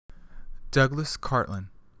Douglas Cartland,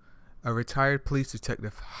 a retired police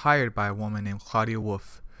detective hired by a woman named Claudia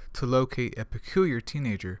Wolf to locate a peculiar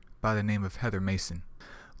teenager by the name of Heather Mason.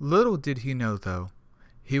 Little did he know, though,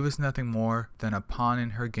 he was nothing more than a pawn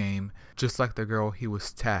in her game, just like the girl he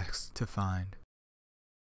was tasked to find.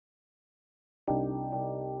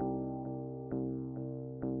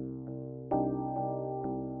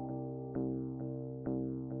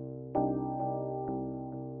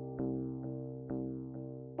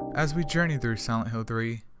 As we journey through Silent Hill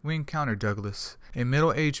 3, we encounter Douglas, a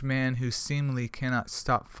middle-aged man who seemingly cannot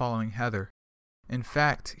stop following Heather. In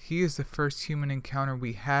fact, he is the first human encounter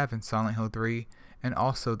we have in Silent Hill 3, and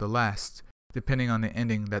also the last, depending on the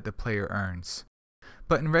ending that the player earns.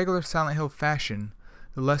 But in regular Silent Hill fashion,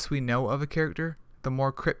 the less we know of a character, the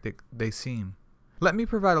more cryptic they seem. Let me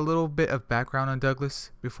provide a little bit of background on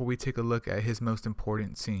Douglas before we take a look at his most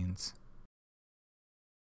important scenes.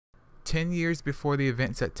 10 years before the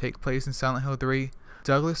events that take place in Silent Hill 3,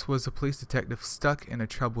 Douglas was a police detective stuck in a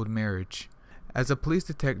troubled marriage. As a police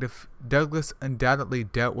detective, Douglas undoubtedly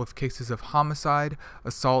dealt with cases of homicide,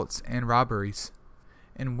 assaults, and robberies.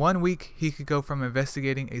 In 1 week, he could go from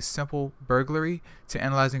investigating a simple burglary to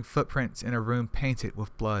analyzing footprints in a room painted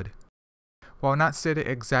with blood. While not stated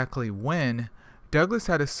exactly when, Douglas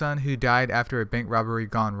had a son who died after a bank robbery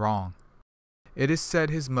gone wrong. It is said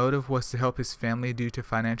his motive was to help his family due to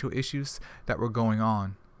financial issues that were going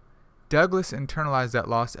on. Douglas internalized that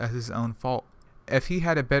loss as his own fault. If he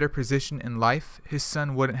had a better position in life, his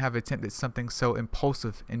son wouldn't have attempted something so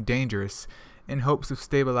impulsive and dangerous in hopes of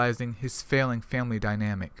stabilizing his failing family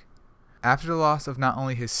dynamic. After the loss of not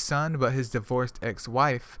only his son but his divorced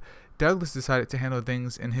ex-wife, Douglas decided to handle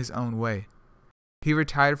things in his own way. He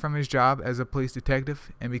retired from his job as a police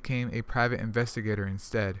detective and became a private investigator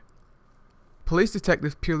instead. Police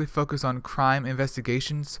detectives purely focus on crime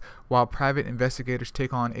investigations, while private investigators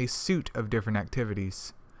take on a suite of different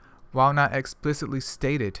activities. While not explicitly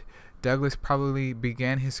stated, Douglas probably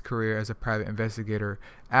began his career as a private investigator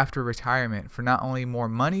after retirement for not only more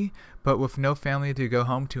money, but with no family to go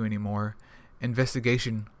home to anymore.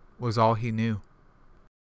 Investigation was all he knew.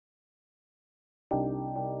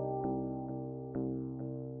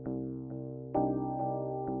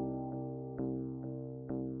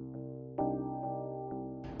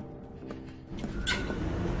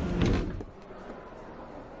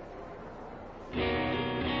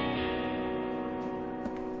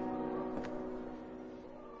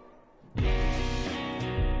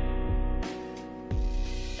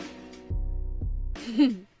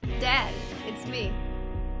 Dad, it's me.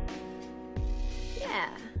 Yeah.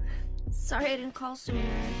 Sorry I didn't call sooner.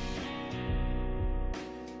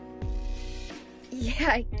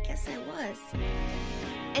 Yeah, I guess I was.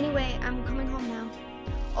 Anyway, I'm coming home now.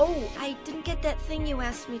 Oh, I didn't get that thing you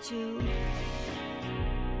asked me to.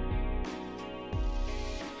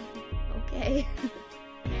 Okay.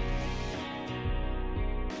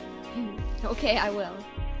 Okay, I will.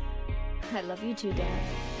 I love you too, Dad.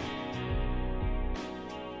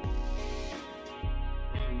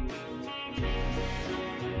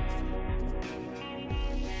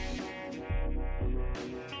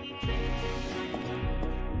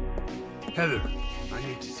 Heather, I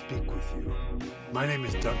need to speak with you. My name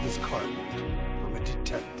is Douglas Cartland. I'm a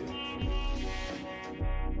detective.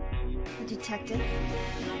 A detective?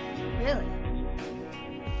 Really?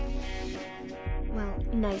 Well,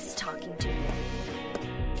 nice talking to you.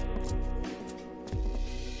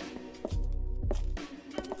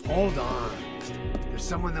 Hold on. There's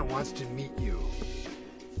someone that wants to meet you.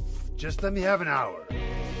 Just let me have an hour.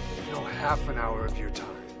 No, half an hour of your time.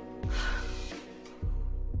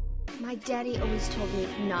 My daddy always told me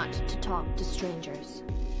not to talk to strangers.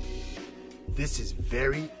 This is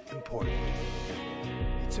very important.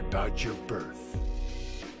 It's about your birth.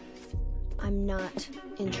 I'm not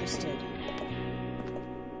interested.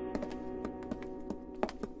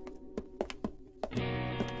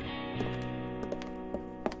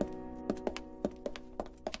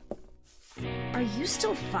 Are you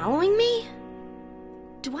still following me?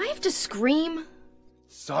 Do I have to scream?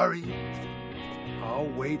 Sorry. I'll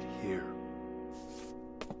wait here.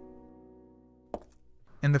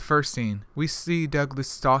 In the first scene, we see Douglas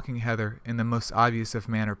stalking Heather in the most obvious of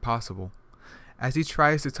manner possible. As he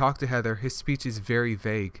tries to talk to Heather, his speech is very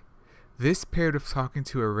vague. This paired with talking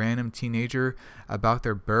to a random teenager about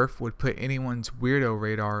their birth would put anyone's weirdo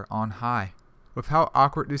radar on high. With how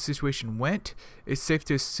awkward this situation went, it's safe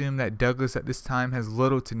to assume that Douglas at this time has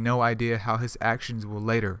little to no idea how his actions will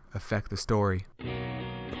later affect the story.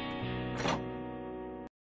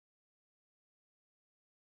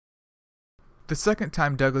 The second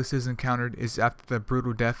time Douglas is encountered is after the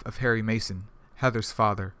brutal death of Harry Mason, Heather's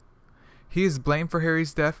father. He is blamed for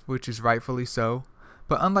Harry's death, which is rightfully so,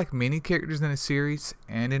 but unlike many characters in the series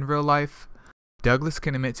and in real life, Douglas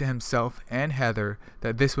can admit to himself and Heather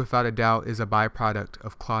that this without a doubt is a byproduct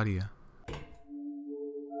of Claudia.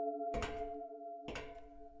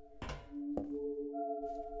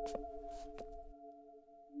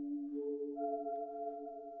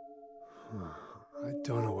 I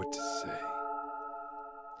don't know what to say.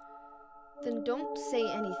 Then don't say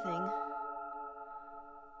anything.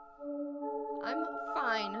 I'm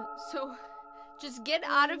fine, so just get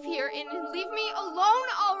out of here and leave me alone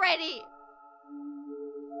already!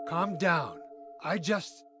 Calm down. Calm down?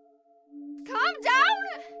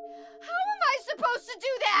 How am I supposed to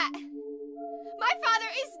do that? My father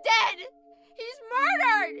is dead! He's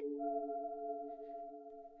murdered!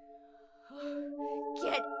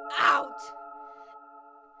 Get out!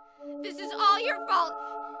 This is all your fault!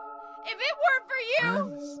 If it weren't for you...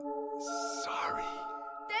 I'm sorry.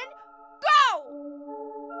 Then go!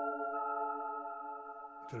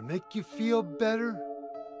 If it'll make you feel better,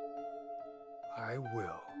 I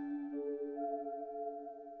will.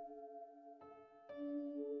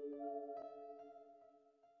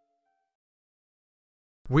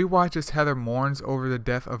 We watch as Heather mourns over the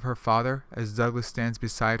death of her father as Douglas stands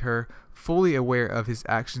beside her, fully aware of his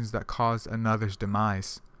actions that caused another's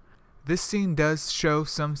demise. This scene does show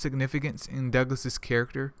some significance in Douglas's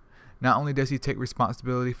character. Not only does he take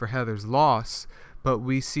responsibility for Heather's loss, but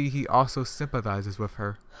we see he also sympathizes with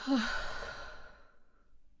her. I'm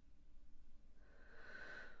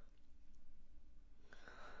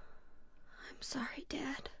sorry,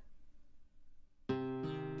 Dad.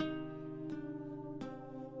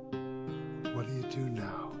 What do you do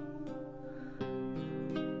now?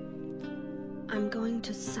 I'm going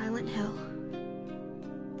to Silent Hill.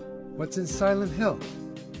 What's in Silent Hill?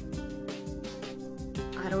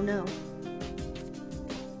 I don't know.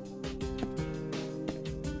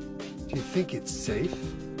 Do you think it's safe?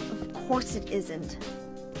 Of course it isn't.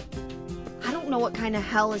 I don't know what kind of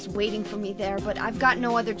hell is waiting for me there, but I've got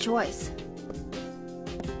no other choice.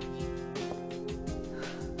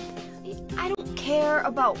 I don't care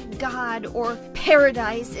about God or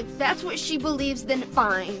paradise. If that's what she believes, then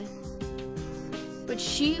fine. But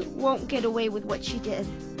she won't get away with what she did.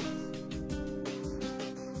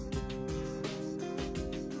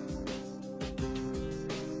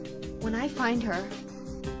 When I find her,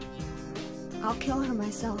 I'll kill her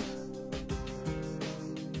myself.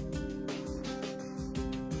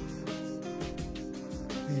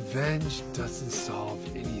 Revenge doesn't solve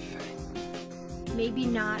anything. Maybe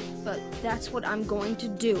not, but that's what I'm going to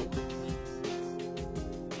do.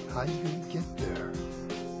 How are you gonna get there?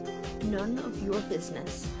 None of your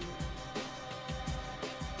business.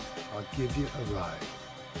 I'll give you a ride.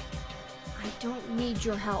 I don't need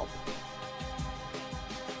your help.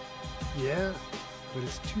 Yeah, but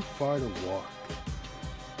it's too far to walk.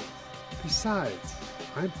 Besides,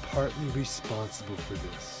 I'm partly responsible for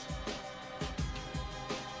this.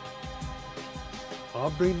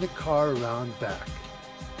 I'll bring the car around back.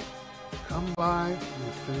 Come by and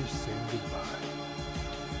we'll finish saying goodbye.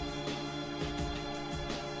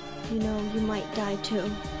 You know, you might die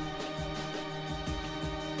too.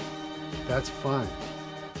 That's fine.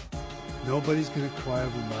 Nobody's gonna cry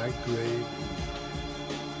over my grave.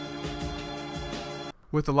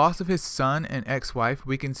 With the loss of his son and ex-wife,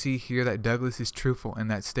 we can see here that Douglas is truthful in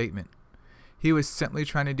that statement. He was simply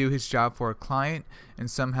trying to do his job for a client,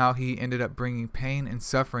 and somehow he ended up bringing pain and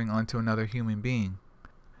suffering onto another human being.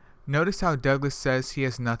 Notice how Douglas says he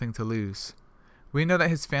has nothing to lose. We know that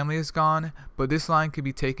his family is gone, but this line could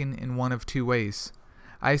be taken in one of two ways.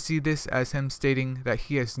 I see this as him stating that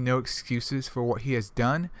he has no excuses for what he has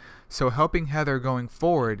done, so helping Heather going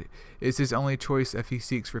forward is his only choice if he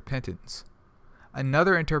seeks repentance.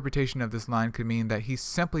 Another interpretation of this line could mean that he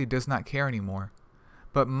simply does not care anymore.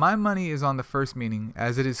 But my money is on the first meaning,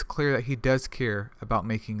 as it is clear that he does care about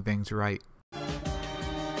making things right.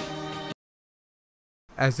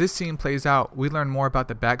 As this scene plays out, we learn more about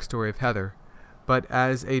the backstory of Heather. But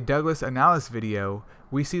as a Douglas analysis video,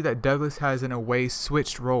 we see that Douglas has in a way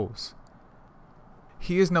switched roles.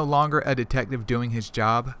 He is no longer a detective doing his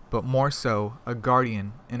job, but more so a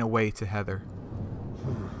guardian in a way to Heather.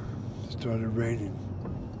 Started raining.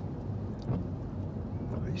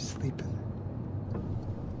 Are you sleeping?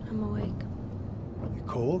 I'm awake. You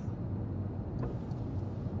cold?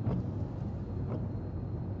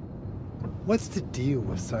 What's the deal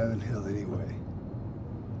with Silent Hill anyway?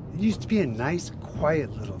 It used to be a nice,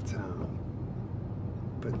 quiet little town.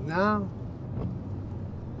 But now...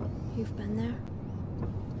 You've been there?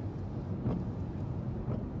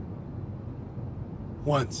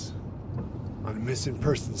 Once. on a missing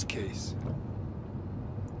persons case.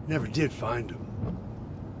 Never did find him.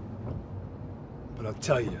 But I'll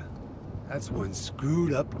tell you, that's one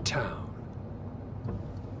screwed up town.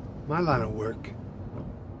 My line of work,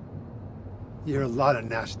 you hear a lot of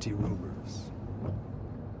nasty rumors.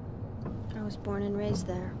 I was born and raised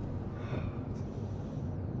there.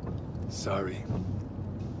 Sorry.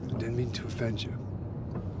 I didn't mean to offend you.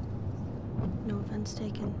 No offense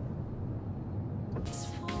taken.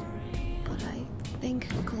 But I think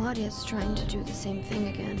Claudia's trying to do the same thing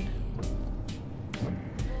again.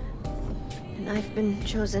 And I've been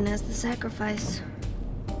chosen as the sacrifice.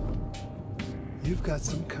 You've got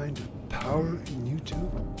some kind of power in you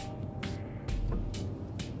too?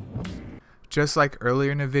 Just like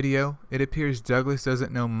earlier in the video, it appears Douglas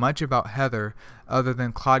doesn't know much about Heather other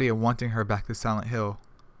than Claudia wanting her back to Silent Hill.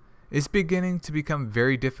 It's beginning to become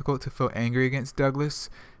very difficult to feel angry against Douglas,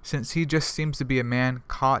 since he just seems to be a man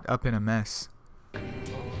caught up in a mess.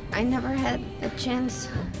 I never had the chance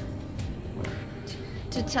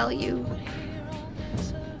to tell you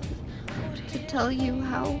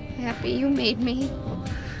how happy you made me.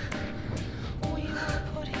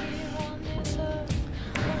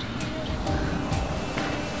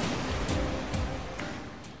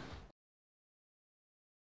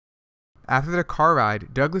 After the car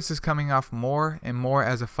ride, Douglas is coming off more and more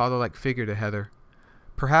as a father-like figure to Heather.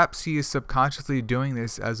 Perhaps he is subconsciously doing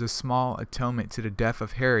this as a small atonement to the death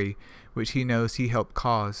of Harry, which he knows he helped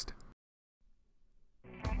caused.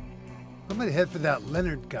 I'm gonna head for that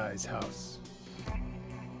Leonard guy's house.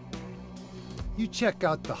 You check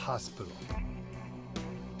out the hospital.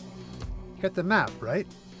 You got the map, right?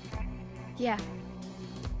 Yeah.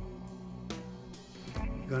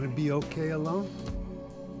 You gonna be okay alone?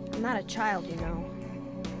 I'm not a child, you know.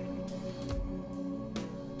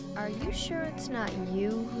 Are you sure it's not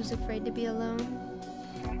you who's afraid to be alone?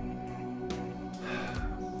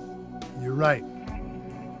 You're right.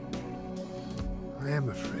 I am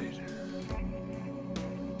afraid.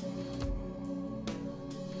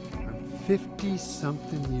 I'm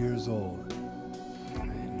 50-something years old. I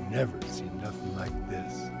ain't never seen nothing like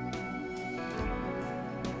this.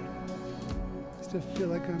 I still feel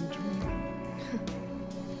like I'm dreaming.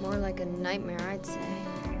 More like a nightmare, I'd say.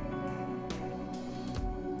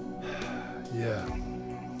 Yeah.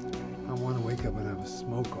 I want to wake up and have a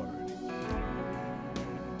smoke already.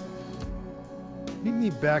 Meet me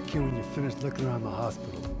back here when you're finished looking around the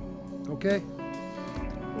hospital. Okay?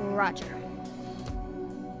 Roger.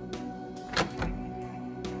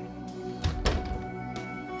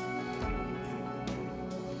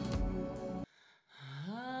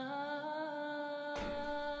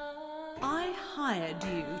 I hired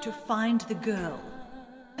you to find the girl,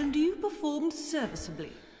 and you performed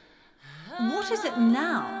serviceably. What is it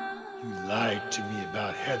now? You lied to me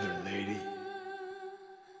about Heather, lady.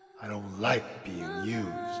 I don't like being used.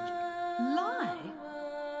 Lie?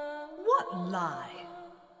 What lie?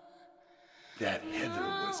 That Heather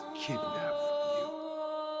was kidnapped from you.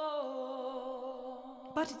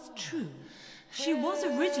 But it's true. She was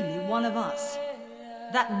originally one of us.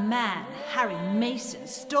 That man, Harry Mason,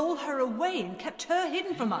 stole her away and kept her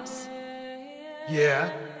hidden from us.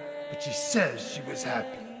 Yeah, but she says she was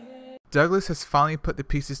happy. Douglas has finally put the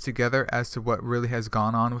pieces together as to what really has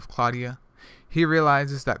gone on with Claudia. He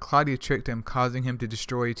realizes that Claudia tricked him, causing him to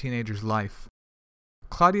destroy a teenager's life.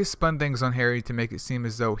 Claudia spun things on Harry to make it seem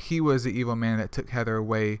as though he was the evil man that took Heather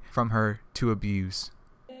away from her to abuse.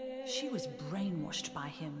 She was brainwashed by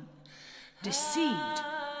him, deceived,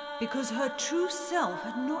 because her true self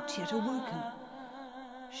had not yet awoken.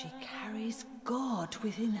 She carries God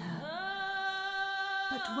within her.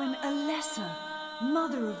 But when a lesser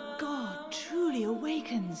Mother of God truly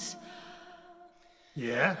awakens,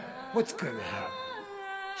 Yeah? What's gonna happen?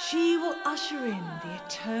 she will usher in the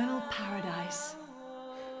eternal paradise.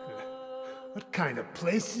 What kind of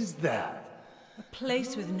place is that? A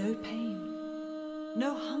place with no pain,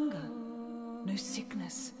 no hunger, no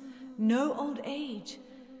sickness, no old age.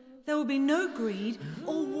 There will be no greed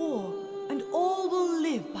or war, and all will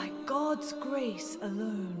live by God's grace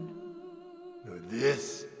alone. No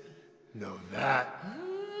this, no that,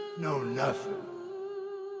 no nothing.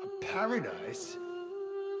 A paradise?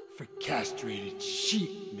 For castrated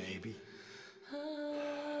sheep, maybe.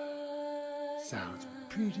 Sounds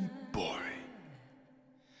pretty boring.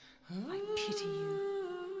 I pity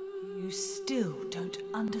you. You still don't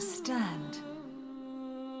understand.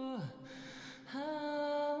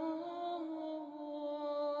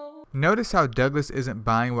 Notice how Douglas isn't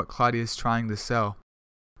buying what Claudia is trying to sell.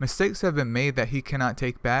 Mistakes have been made that he cannot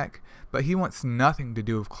take back, but he wants nothing to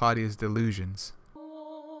do with Claudia's delusions.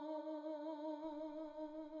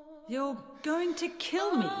 You're going to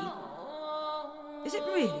kill me? Is it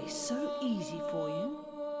really so easy for you?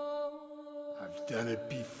 I've done it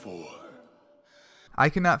before. I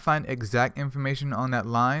cannot find exact information on that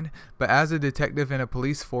line, but as a detective in a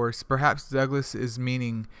police force, perhaps Douglas is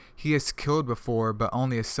meaning he has killed before, but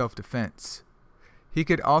only as self-defense. He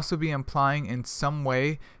could also be implying in some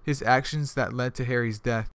way his actions that led to Harry's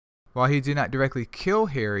death. While he did not directly kill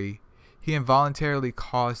Harry, he involuntarily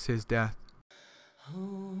caused his death.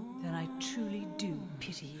 Then I truly do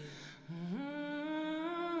pity you.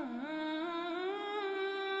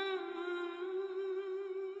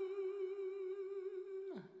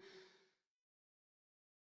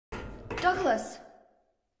 Douglas,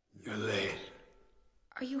 You're late.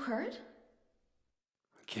 are you hurt?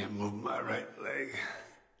 I can't move my right leg.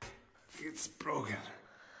 I think it's broken.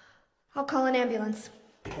 I'll call an ambulance.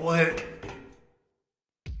 Hold it.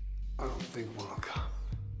 I don't think one will come.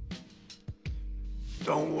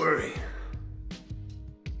 Don't worry.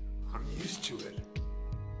 I'm used to it.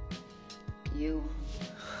 You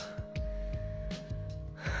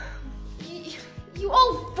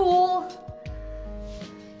old fool!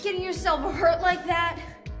 Getting yourself hurt like that?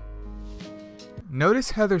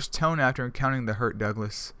 Notice Heather's tone after encountering the hurt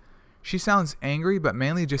Douglas. She sounds angry but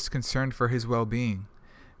mainly just concerned for his well-being.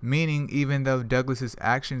 Meaning, even though Douglas's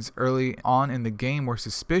actions early on in the game were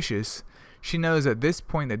suspicious, she knows at this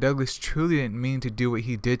point that Douglas truly didn't mean to do what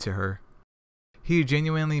he did to her. He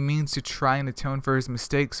genuinely means to try and atone for his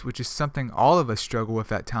mistakes, which is something all of us struggle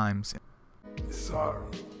with at times. Sorry.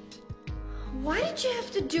 Why did you have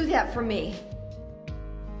to do that for me?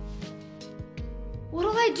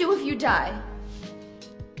 What'll I do if you die?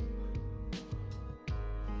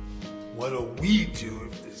 What'll we do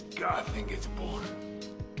if this god thing gets born?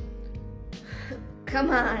 Come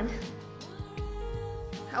on.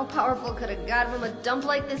 How powerful could a god from a dump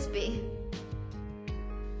like this be?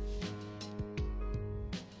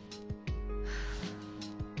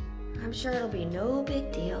 I'm sure it'll be no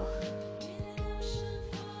big deal.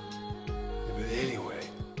 Yeah, but anyway,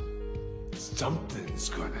 something's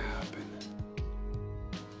gonna happen.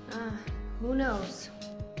 Who knows?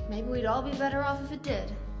 Maybe we'd all be better off if it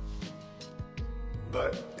did.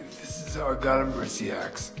 But if this is how a god of mercy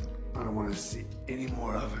acts, I don't want to see any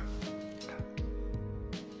more of him.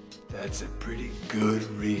 That's a pretty good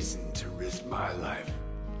reason to risk my life,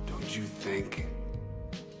 don't you think?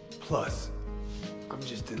 Plus, I'm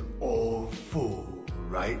just an old fool,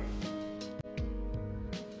 right?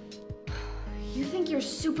 You think you're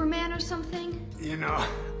Superman or something? You know,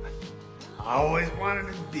 I always wanted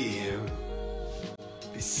to be him.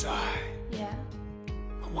 Besides, Yeah.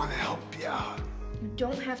 I want to help you out. You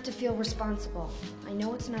don't have to feel responsible. I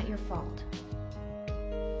know it's not your fault.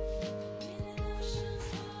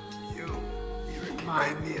 You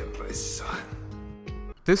remind me of my son.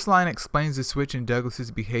 This line explains the switch in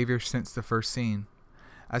Douglas's behavior since the first scene.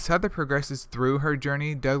 As Heather progresses through her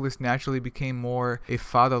journey, Douglas naturally became more a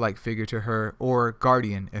father-like figure to her, or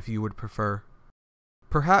guardian if you would prefer.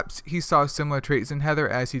 Perhaps he saw similar traits in Heather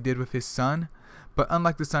as he did with his son, but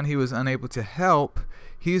unlike the son he was unable to help,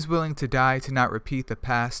 he is willing to die to not repeat the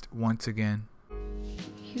past once again.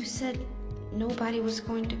 You said nobody was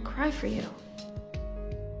going to cry for you.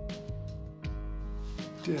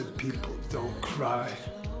 Dead people don't cry.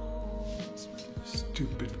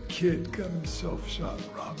 Stupid kid got himself shot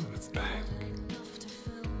robbing a bank.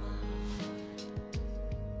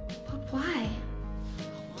 But why?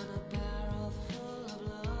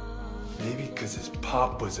 Maybe because his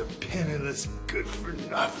pop was a penniless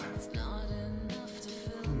good-for-nothing.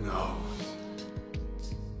 Who knows?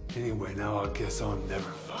 Anyway, now I guess I'll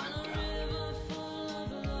never find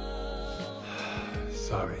out.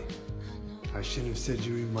 Sorry. I shouldn't have said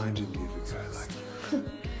you reminded me of a guy like you.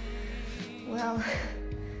 Well,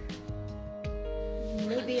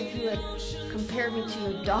 maybe if you had compared me to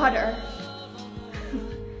your daughter.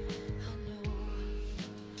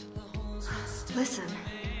 Listen,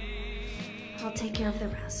 I'll take care of the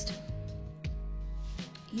rest.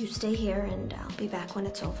 You stay here and I'll be back when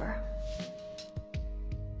it's over.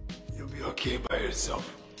 You'll be okay by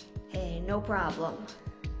yourself. Hey, no problem.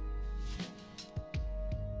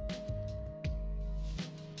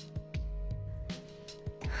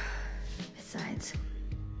 Besides,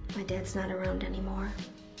 my dad's not around anymore,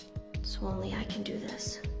 so only I can do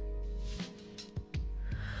this.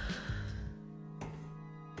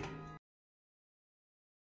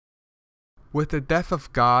 With the death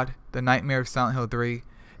of God, the nightmare of Silent Hill 3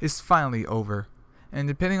 is finally over, and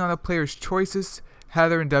depending on the player's choices,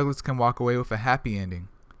 Heather and Douglas can walk away with a happy ending.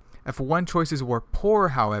 If one choices were poor,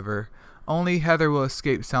 however, only Heather will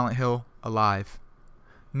escape Silent Hill alive.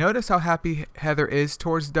 Notice how happy Heather is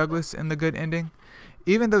towards Douglas in the good ending?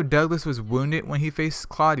 Even though Douglas was wounded when he faced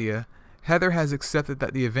Claudia, Heather has accepted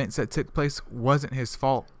that the events that took place wasn't his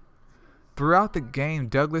fault. Throughout the game,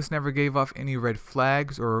 Douglas never gave off any red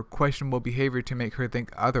flags or questionable behavior to make her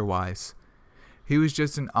think otherwise. He was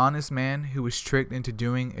just an honest man who was tricked into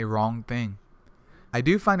doing a wrong thing. I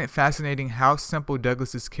do find it fascinating how simple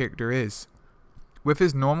Douglas's character is. With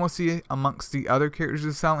his normalcy amongst the other characters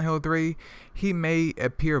of Silent Hill 3, he may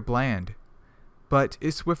appear bland, but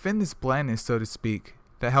it's within this blandness, so to speak,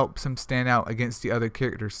 that helps him stand out against the other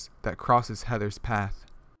characters that crosses Heather's path.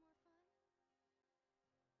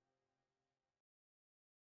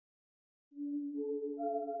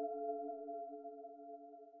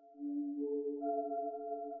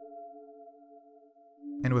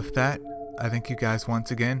 And with that, I thank you guys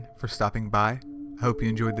once again for stopping by. I hope you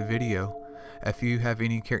enjoyed the video. If you have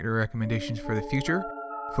any character recommendations for the future,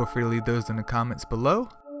 feel free to leave those in the comments below.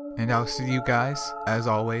 And I'll see you guys, as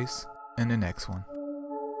always, in the next one.